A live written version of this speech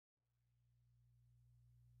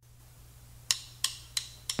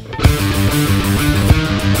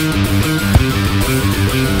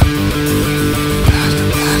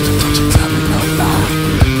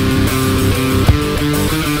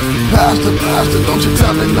pastor, don't you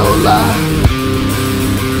tell me no lie.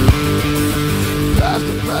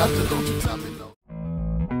 Pastor, pastor, don't you tell me no lie.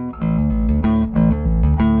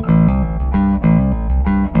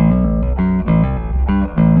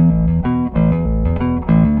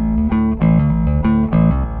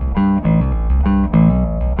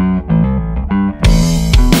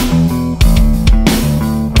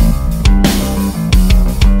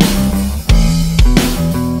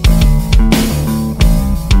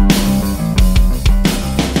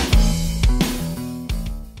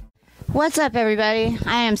 What's up, everybody?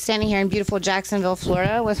 I am standing here in beautiful Jacksonville,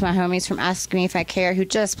 Florida with my homies from AskMeIfICare who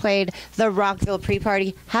just played the RockVille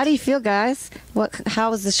pre-party. How do you feel, guys?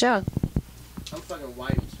 How was the show? I'm fucking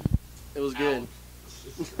wiped. It was good.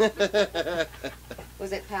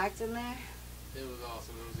 Was it packed in there? It was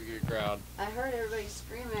awesome. It was a good crowd. I heard everybody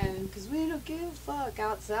screaming because we don't give a fuck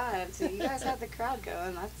outside. So you guys had the crowd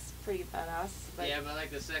going. That's pretty badass. But yeah, but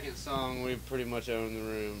like the second song, we pretty much owned the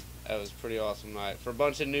room. That was a pretty awesome night. For a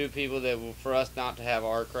bunch of new people, for us not to have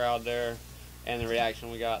our crowd there and the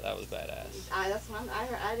reaction we got, that was badass. That's what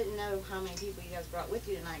I didn't know how many people you guys brought with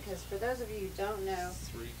you tonight, because for those of you who don't know,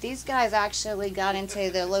 these guys actually got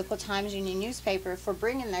into the local Times Union newspaper for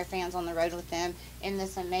bringing their fans on the road with them in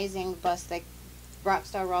this amazing bus that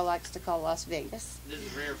Rockstar Raw likes to call Las Vegas. This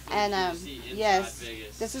is rare for and you to see inside yes,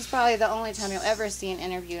 Vegas. This is probably the only time you'll ever see an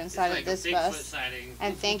interview inside like of this a bus. Bigfoot sighting.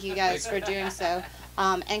 And thank you guys for doing so.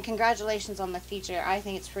 And congratulations on the feature. I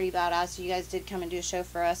think it's pretty badass. You guys did come and do a show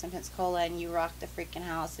for us in Pensacola, and you rocked the freaking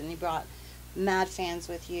house, and you brought mad fans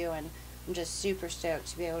with you, and I'm just super stoked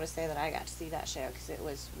to be able to say that I got to see that show because it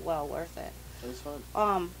was well worth it. It was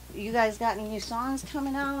fun. You guys got any new songs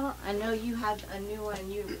coming out? I know you had a new one.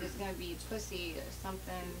 It's gonna be Pussy or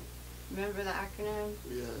something. Remember the acronym?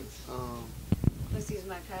 Yes. Pussy is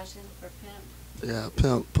my passion for pimp. Yeah,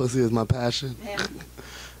 pimp. Pussy is my passion. Yeah.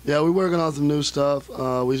 Yeah, we're working on some new stuff.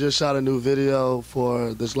 We just shot a new video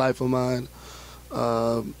for This Life of Mine.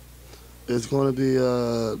 It's going to be,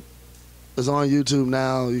 it's on YouTube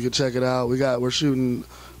now. You can check it out. We're shooting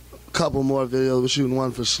a couple more videos. We're shooting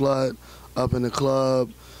one for Slut up in the club.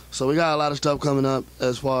 So we got a lot of stuff coming up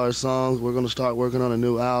as far as songs. We're going to start working on a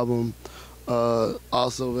new album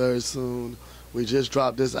also very soon. We just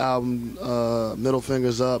dropped this album, Middle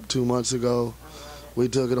Fingers Up, 2 months ago. We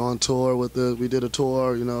took it on tour with it. We did a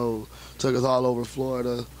tour, you know, took us all over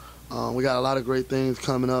Florida. We got a lot of great things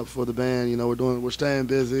coming up for the band. You know, we're staying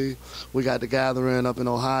busy. We got the Gathering up in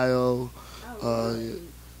Ohio.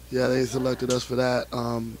 Yeah, they selected us for that.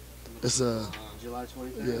 It's July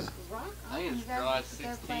 23rd. Yeah. I think it's July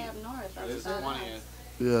 16th. It's the 20th.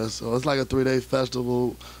 Yeah, so it's like a 3-day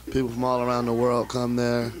festival. People from all around the world come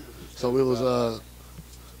there. So it was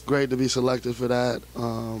great to be selected for that.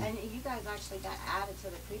 And you guys actually got added to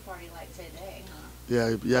the pre-party like today, huh?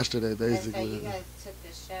 Yeah, yesterday basically. And so you guys took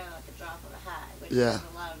this show at the drop of a hat, which Yeah.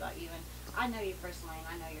 says a lot about you. And I know you personally, and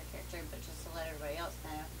I know your character, but just to let everybody else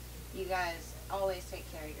know, you guys always take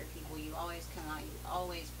care of your people. You always come out. You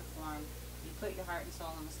always perform. You put your heart and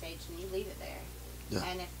soul on the stage, and you leave it there. Yeah.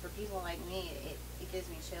 And if for people like me, it gives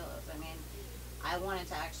me chills. I mean, I wanted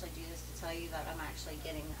to actually do this to tell you that I'm actually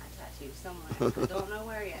getting that tattoo somewhere. I don't know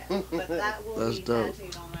where yet, but that will be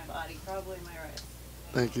tattooed on my body, probably my wrist.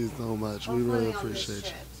 Thank you so much. We really appreciate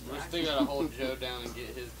you. We still gotta hold Joe down and get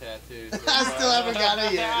his tattoo. So I still haven't got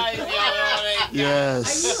it yet.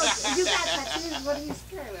 Yes. You got tattoos, what are you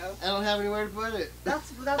scared of? I don't have anywhere to put it. That's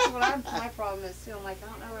what my problem is too. I'm like, I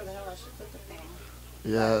don't know where the hell I should put the thing.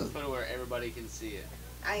 Yeah. Put it where everybody can see it.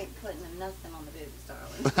 I ain't putting nothing on the boobies,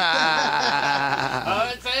 darling. I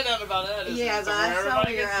didn't say nothing about that. Yeah, but I saw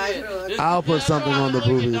your eyes were looking. I'll put something on the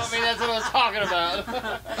boobies. Don't mean that's what I was talking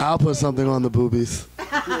about. I'll put something on the boobies.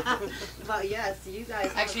 But yes, you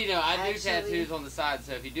guys. Actually, no, I do tattoos on the side,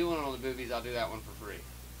 so if you do one on the boobies, I'll do that one for free.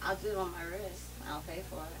 I'll do it on my wrist. I'll pay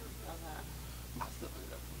for it. How's that? I'll still do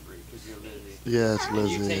that for free because you're Lizzie. Yeah, it's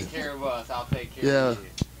You Lizzie. take care of us, I'll take care of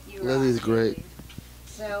you. You Lizzie's rock, great. Lizzie.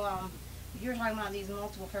 So, you're talking about these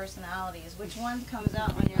multiple personalities. Which one comes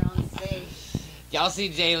out when you're on stage? Y'all see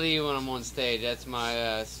Jay Lee when I'm on stage. That's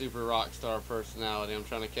my super rock star personality. I'm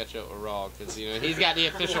trying to catch up with Raw because, you know, he's got the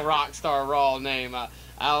official rock star Raw name. I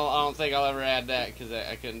don't think I'll ever add that because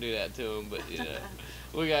I couldn't do that to him. But, you know,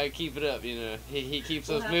 we got to keep it up, you know. He keeps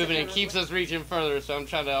us moving and keeps us reaching further. So I'm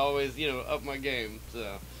trying to always, you know, up my game.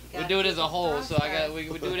 So we do it as a whole. So we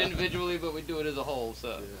do it individually, but we do it as a whole.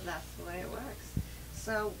 So that's the way it works.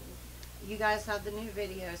 So you guys have the new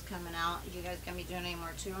videos coming out. You guys gonna be doing any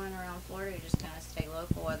more touring around Florida? Or you're just gonna stay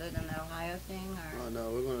local, other than the Ohio thing, or? Oh no,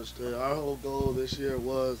 we're gonna stay. Our whole goal this year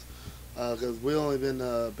was, because we only been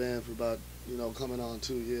a band for about, you know, coming on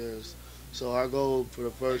 2 years. So our goal for the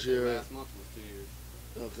first Actually, year. last month was 2 years.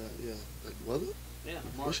 Okay, yeah. Like, was it? Yeah,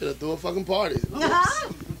 We March. should have threw a fucking party.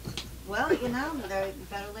 Well, you know, they're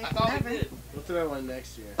better late I than thought we never. did. We'll throw one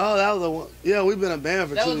next year. Oh, that was the one. Yeah, we've been a band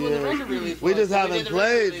for That 2 was when the years. record release We was. just So haven't did the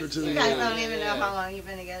played record for release. 2 You years. guys Yeah, don't even know yeah. how long you've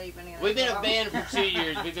been together. You've been together. We've been for a long. band for 2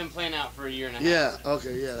 years. We've been playing out for a year and a half. Yeah,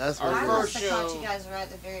 okay, yeah, that's Our what I it first must is. have caught show- you guys right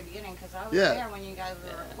at the very beginning because I was Yeah. there when you guys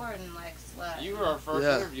were recording like Slut. You were our first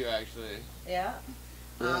Yeah. interview, actually. Yeah.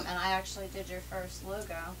 Yeah. And I actually did your first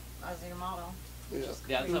logo as your model. Yeah.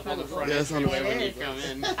 Yeah, it's up on the front Yeah, it's on the entryway when you front.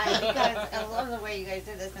 come in. I love the way you guys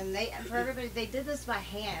did this, and for everybody, they did this by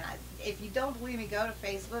hand. If you don't believe me, go to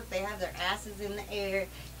Facebook. They have their asses in the air,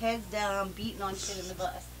 heads down, beating on shit in the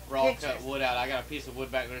bus. Raw Pictures. cut wood out. I got a piece of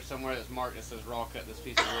wood back there somewhere that's marked that says raw cut this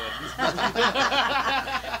piece of wood.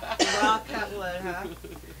 Raw cut wood, huh?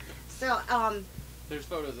 So, There's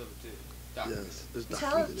photos of it too. Documented. Yes, it's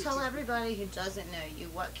tell documented. everybody who doesn't know you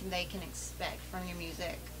what they can expect from your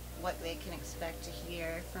music, what they can expect to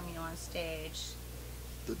hear from you on stage.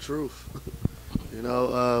 The truth. You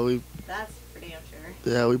know, we That's pretty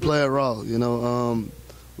sure. yeah, we play it raw. You know,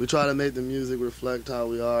 we try to make the music reflect how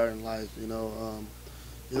we are in life. You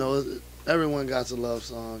know, everyone got a love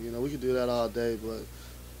song. You know, we could do that all day, but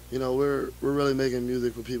you know, we're really making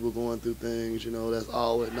music for people going through things. You know, that's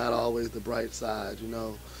always not always the bright side. You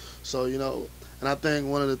know, so you know, and I think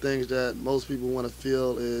one of the things that most people want to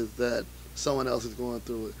feel is that someone else is going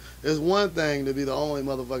through it. It's one thing to be the only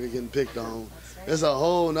motherfucker getting picked on. That's right. It's a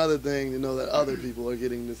whole nother thing to know that other people are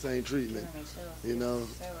getting the same treatment. Giving me chills. You know,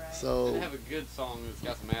 So right. so And have a good song that's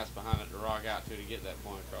got some ass behind it to rock out to get that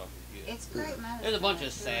point across. is good. It's great medicine. There's a bunch of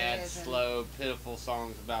it really sad, is, and slow, pitiful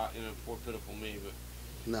songs about, poor pitiful me, but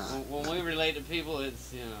nah. when we relate to people,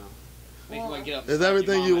 it's, makes me want to get up and It's slap your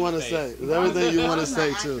everything mom you in want the to face. say. It's everything you want to Mom's say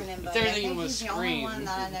not too. acronym, but It's everything I you think wanna he's the only scream. one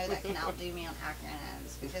that I know that can outdo me on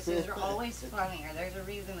acronyms because his are always funnier. There's a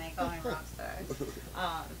reason they call him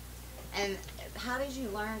Rockstar. And how did you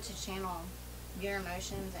learn to channel your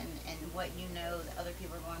emotions and what you know that other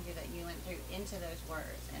people are going through that you went through into those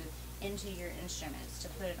words and into your instruments to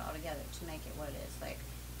put it all together to make it what it is? Like,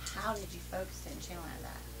 how did you focus in channeling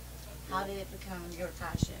that? How did it become your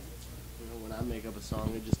passion? You know, when I make up a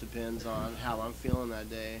song, it just depends on how I'm feeling that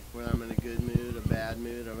day. Whether I'm in a good mood, a bad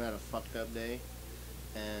mood, or I'm had a fucked up day.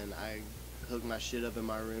 And I hook my shit up in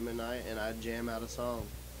my room at night and I jam out a song.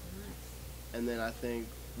 And then I think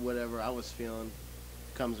whatever I was feeling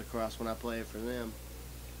comes across when I play it for them.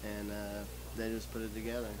 And they just put it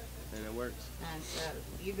together and it works. And so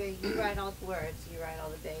you write all the words, you write all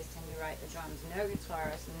the bass, and you write the drums. No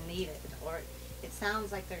guitarist needed, or it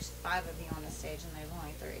sounds like there's 5 of you on the stage and there's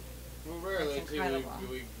only 3. Well, rarely, That's too, incredible.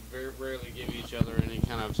 we very rarely give each other any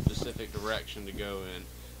kind of specific direction to go in.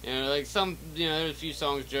 Like there's a few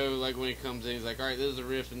songs, Joe, like when he comes in, he's like, all right, this is the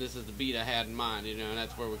riff and this is the beat I had in mind, and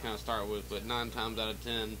that's where we kind of start with. But 9 times out of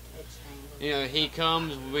 10, he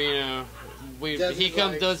comes,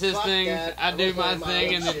 does his "Fuck thing, that, I I'm do gonna my play my thing,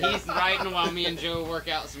 own and then shit." he's writing while me and Joe work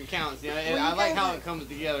out some counts. And Well, I you like guys how are- it comes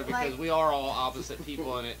together because like- we are all opposite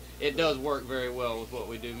people, and it does work very well with what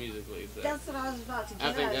we do musically. So. That's what I was about to I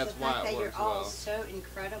get think at. Is that's the why fact it that you're works all well. so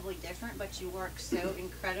incredibly different, but you work so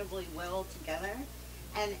incredibly well together.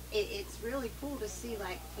 And it's really cool to see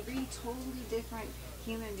like 3 totally different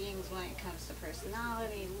human beings when it comes to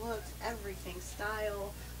personality, looks, everything,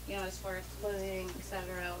 style, as far as clothing, etc.,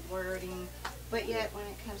 wording. But yet when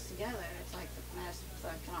it comes together, it's like the most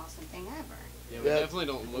fucking awesome thing ever. Yeah, we Yeah. definitely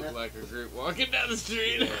don't look like a group walking down the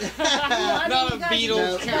street. I Not a mean, you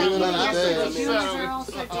guys Beatles are No, kind even on of the stage. the I mean- humans are all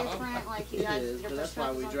so different. Like you It guys, is, your but that's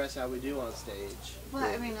why we perspectives on- dress how we do on stage. Well,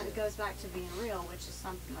 I mean, it goes back to being real, which is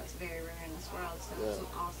something that's very rare in this world. So it's an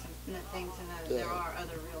awesome thing to know that Yeah. there are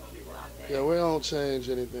other real people out there. Yeah, we don't change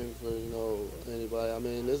anything for anybody. I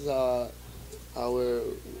mean, this is how we're.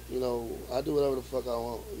 I do whatever the fuck I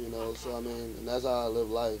want. So I mean, and that's how I live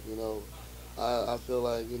life. I feel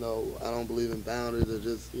like I don't believe in boundaries or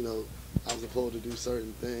just I'm supposed to do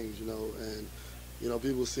certain things. And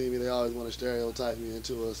people see me, they always want to stereotype me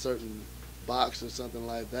into a certain box or something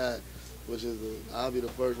like that. Which is, I'll be the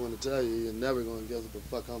first one to tell you, you're never going to guess what the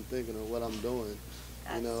fuck I'm thinking or what I'm doing.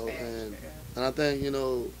 That's very true. And I think,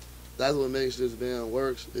 that's what makes this band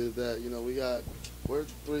works is that, we're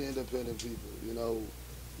 3 independent people,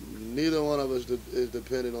 neither one of us is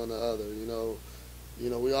dependent on the other,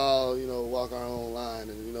 we all, walk our own line.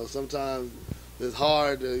 And, sometimes it's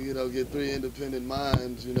hard to, get 3 independent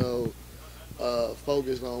minds,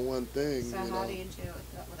 focused on one thing. So how do you do it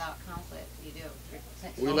without conflict? You do it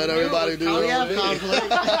We let everybody do We their have own thing.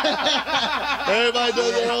 conflict. Everybody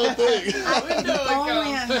does their own thing. I can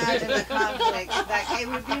only imagine the conflict. Like, it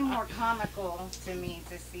would be more comical to me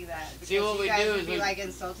to see that. See, what you we guys do would is be we- like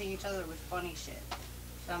insulting each other with funny shit.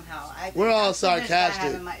 Somehow. We're all that's the vision I sarcastic.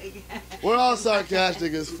 have in my- We're all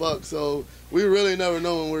sarcastic as fuck, so we really never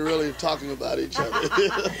know when we're really talking about each other.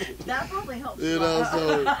 That probably helps. You a know, lot.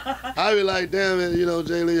 so I be like, damn it, you know,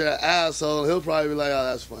 Jay Lee, you're an asshole. He'll probably be like, oh,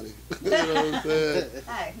 that's funny. You know what I'm saying?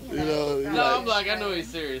 Hey, You know, it's No, like- I'm like, I know he's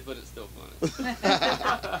serious, but it's still funny.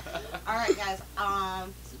 All right, guys.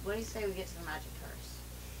 What do you say we get to the magic purse?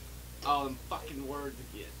 All them fucking words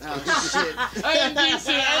again. Oh, shit. I didn't do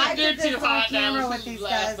too, I did too this on hot camera now. with these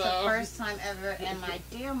guys the Last first time ever, and my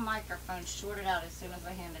damn microphone shorted out as soon as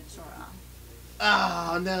I handed it to her.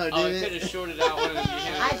 Oh, no, Oh, it dude. could have shorted out one of you.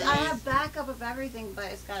 I have backup of everything, but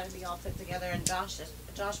it's got to be all put together. And Joshua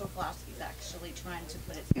Flosky's actually trying to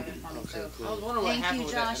put it together for me. Okay, So cool. I was wondering what thank happened you,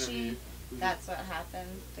 with that Joshy. interview. That's what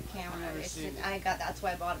happened. The camera. I've never It's seen it. that's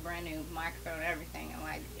why I bought a brand new microphone and everything. I'm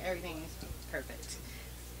like, everything is perfect.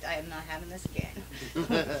 I am not having this again.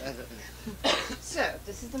 So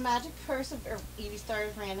this is the magic purse of Evie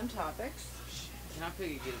Star's random topics. Can I pick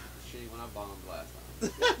against the shitty when I bombed last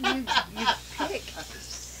time? You pick.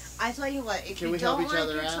 I tell you what, if Can you we help don't each like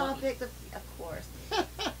other your out? topic, of course.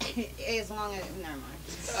 As long as never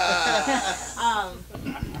Ah.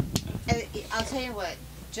 mind. And I'll tell you what,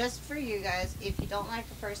 just for you guys, if you don't like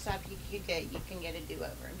the first topic you can get a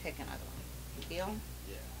do-over and pick another one. Deal?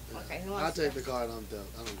 Yeah. Okay, who I'll wants take to? the card I'm dealt.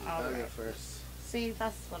 I don't do All I'll go right. first. See,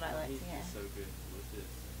 that's what I like to He's hear. so good with this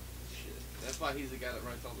shit. That's why he's the guy that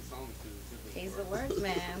writes all the songs. He's the words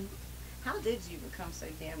man. How did you become so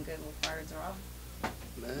damn good with words, Rob?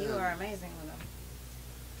 Man, You are amazing with them.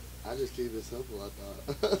 I just keep it simple, I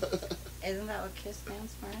thought. Isn't that what KISS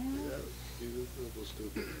stands for anyway? Yeah, keep it simple,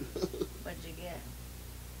 stupid. What'd you get?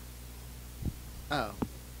 Oh.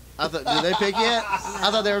 I thought, did they pick yet?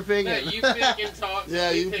 I thought they were picking. No, you pick and talk.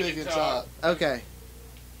 Yeah, we you pick and talk. Okay.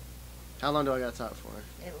 How long do I got to talk for?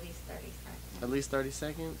 At least 30 seconds. At least 30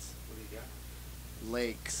 seconds? What do you got?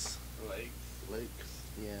 Lakes. Lakes. Lakes.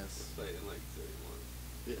 Yes. Let's play it in Lake City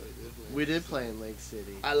Yeah, definitely. We did play in Lake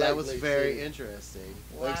City. I that like was Lake very City. interesting.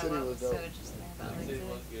 Lake City what was so dope. interesting one. about Lake Lake City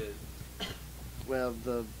was City? good. Well,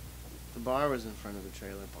 the bar was in front of the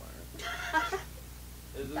trailer park.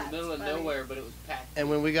 It was in the That's middle of funny. nowhere, but it was packed. And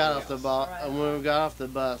when we got off the Right and when we got off the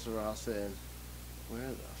bus, we all said, "Where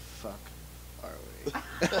the fuck are we?"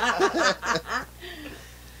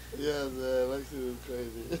 Yeah, man, Lake City was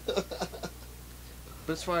crazy.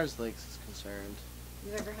 But as far as lakes is concerned,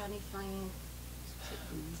 You ever had any fun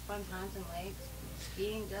times in lakes?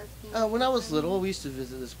 Skiing, jet skiing? when I was little, we used to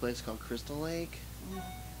visit this place called Crystal Lake, Mm.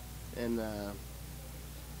 and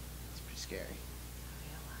it's pretty scary.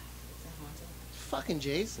 Is it haunted? Fucking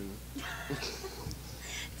Jason.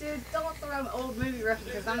 Dude, don't throw an old movie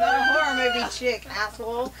references. I'm not a horror movie chick,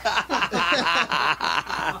 asshole.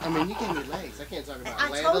 I mean, you gave me lakes. I can't talk about I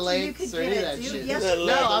land told of you you lakes could or get any of it, that dude. shit. Yes, you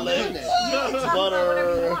no, can. I'm doing it. You can talk about whatever you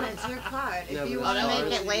Butter. want. It's your card. No, If you but want to as far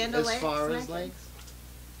make as- it Land as O'Lakes, far make as it. lakes,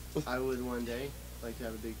 I would one day like to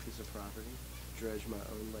have a big piece of property, dredge my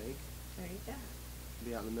own lake, There you go.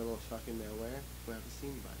 be out in the middle of fucking nowhere, don't have to see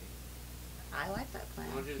anybody. I like that plan.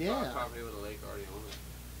 Why don't you just Yeah. buy a property with a lake already on it?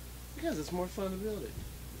 Because it's more fun to build it.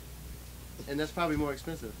 And that's probably more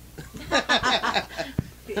expensive. I'm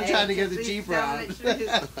trying to get the cheap route.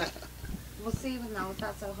 We'll see. No, it's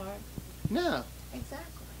not so hard. No.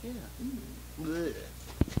 Exactly. Yeah. Mm. Blech.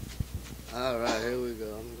 All right, here we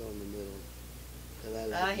go. I'm going in the middle. And I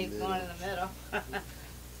like the He's middle. going in the middle.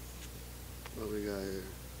 What we got here?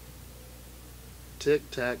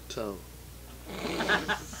 Tic-tac-toe.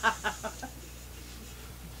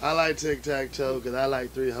 I like tic-tac-toe because I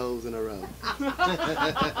like 3 hoes in a row.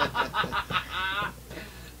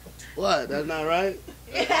 What? That's not right?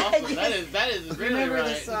 Awesome. That is really Remember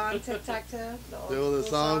right. the song Tic Tac Toe? There was a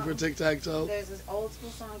song for tic-tac-toe? There's this old school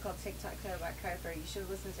song called Tic Tac Toe by Kuiper. You should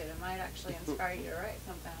listen to it. It might actually inspire you to write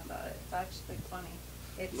something about it. It's actually funny.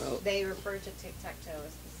 It's No. They refer to Tic Tac Toe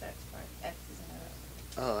as the sex part. X is in it.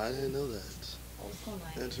 Oh, I didn't know that. Old school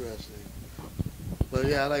night. Interesting. But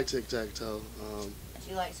yeah, I like tic-tac-toe. Would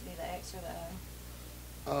you like to be the X or the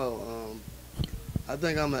O? I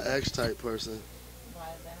think I'm an X-type person. Why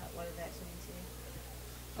is that? What does X mean to you?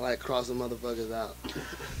 I like crossing motherfuckers out.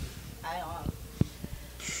 I don't.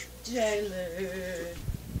 Jalen.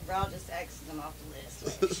 Raw just X's them off the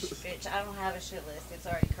list. Bitch, I don't have a shit list. It's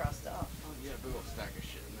already crossed off. Oh, you got a big old stack of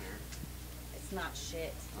shit in there. It's not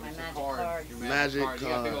shit. My It's a magic card. cards. Your Magic card. You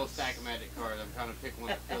got a big old cards. stack of magic cards. I'm trying to pick one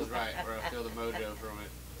that feels right, or I feel the mojo from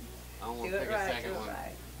it. I don't want Do to it pick a right. second Do it one.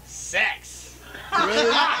 right. Sex. Really?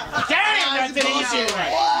 Really? Damn, that's bullshit.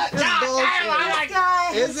 What? This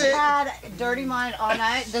guy has had Dirty Mind all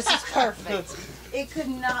night. This is perfect. It could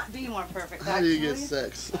not be more perfect. How do you get actually.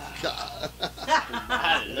 sex? God.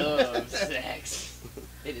 I love sex.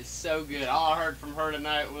 It is so good. All I heard from her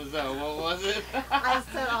tonight was, what was it? I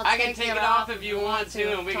said I'll I can take take it off if you want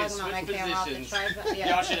to, and we can Talking about switch my camera off the positions. tripod, yeah.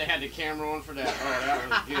 Y'all should have had the camera on for that. Oh, that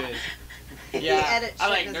was good. He Yeah, edits I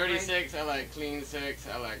shit like in his dirty brain. sex. I like clean sex.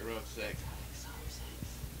 I like rough sex. I like soft sex.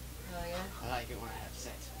 Oh yeah. I like it when I have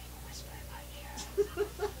sex and people whisper in my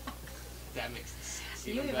ear. That makes the sex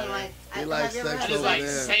You even even better. like. He likes have you ever sex I had just over like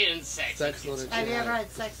there. saying sex. Sex on Have you ever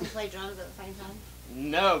had sex and play drums at the same time?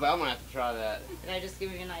 No, but I'm gonna have to try that. Did I just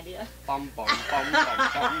give you an idea? Bum, bum, bum, bum,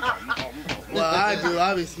 bum, bum, bum, bum. Well, I do.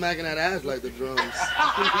 I be smacking that ass like the drums. Hey,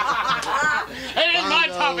 it's my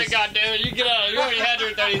Bongos. topic, goddammit. You get out. You already had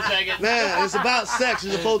your 30 seconds. Man, it's about sex.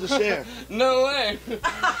 You're supposed to share. No way.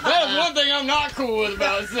 That is one thing I'm not cool with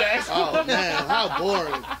about sex. Oh man, how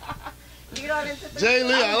boring. You don't into Jay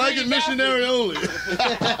Lee, I like it missionary only.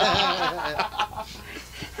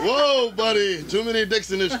 Whoa, buddy. Too many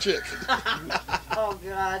dicks in this chick. Oh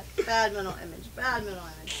God, bad mental image. Bad mental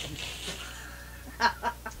image.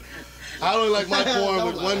 I only like my porn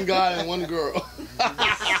with one guy and one girl.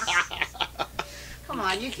 Come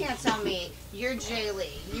on, you can't tell me you're Jay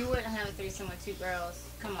Lee. You wouldn't have a threesome with two girls.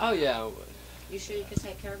 Come on. Oh, yeah, I would. You sure you could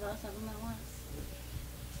take care of both of them at once?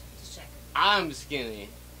 Just check. I'm skinny,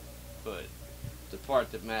 but the part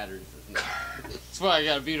that matters is not. That's why I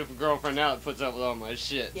got a beautiful girlfriend now that puts up with all my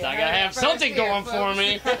shit. So Yeah, I gotta have first something here, going for folks.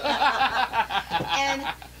 me. And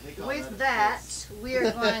with that, we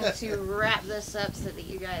are going to wrap this up so that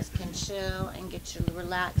you guys can chill and get your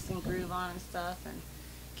relax and groove on and stuff and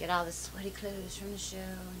get all the sweaty clothes from the show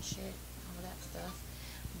and shit, all that stuff.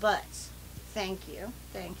 But thank you, and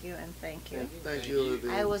thank you. Thank you, Evie.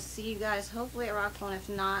 I will see you guys hopefully at RockVille, and if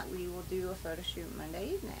not, we will do a photo shoot Monday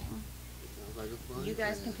evening. Sounds like a fun You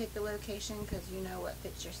guys plan. can pick the location because you know what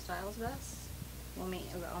fits your styles best. I'll meet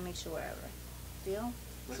you wherever. Deal?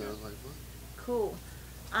 Sounds like fun. Cool.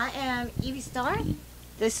 I am Evie Star.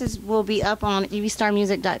 This will be up on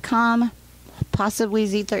EvieStarMusic.com, possibly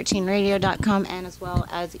Z13Radio.com, and as well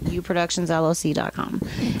as UProductionsLLC.com.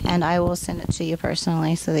 And I will send it to you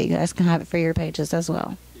personally so that you guys can have it for your pages as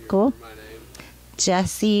well. You Cool? remember my name?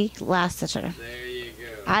 Jesse Lassiter. There you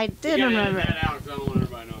go. I did You gotta remember. edit that out 'cause I don't want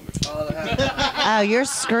everybody knowing me. Oh, you're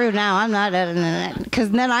screwed now. I'm not editing it. Because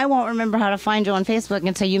then I won't remember how to find you on Facebook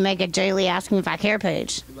until you make a Jay Lee Ask Me If I Care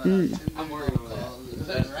page. I'm working on that.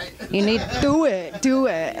 You need to do it. Do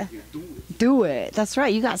it. Do it. That's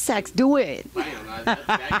right. You got sex. Do it. Bam,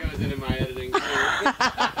 that goes into my editing too.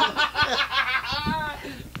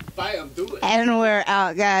 Bam, do it. And we're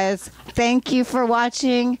out, guys. Thank you for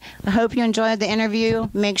watching. I hope you enjoyed the interview.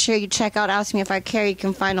 Make sure you check out Ask Me If I Care. You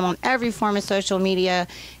can find them on every form of social media.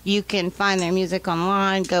 You can find their music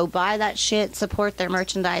online. Go buy that shit. Support their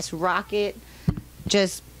merchandise. Rock it.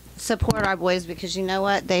 Just support our boys because you know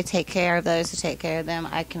what? They take care of those who take care of them.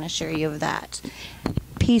 I can assure you of that.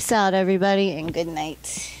 Peace out, everybody, and good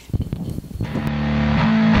night.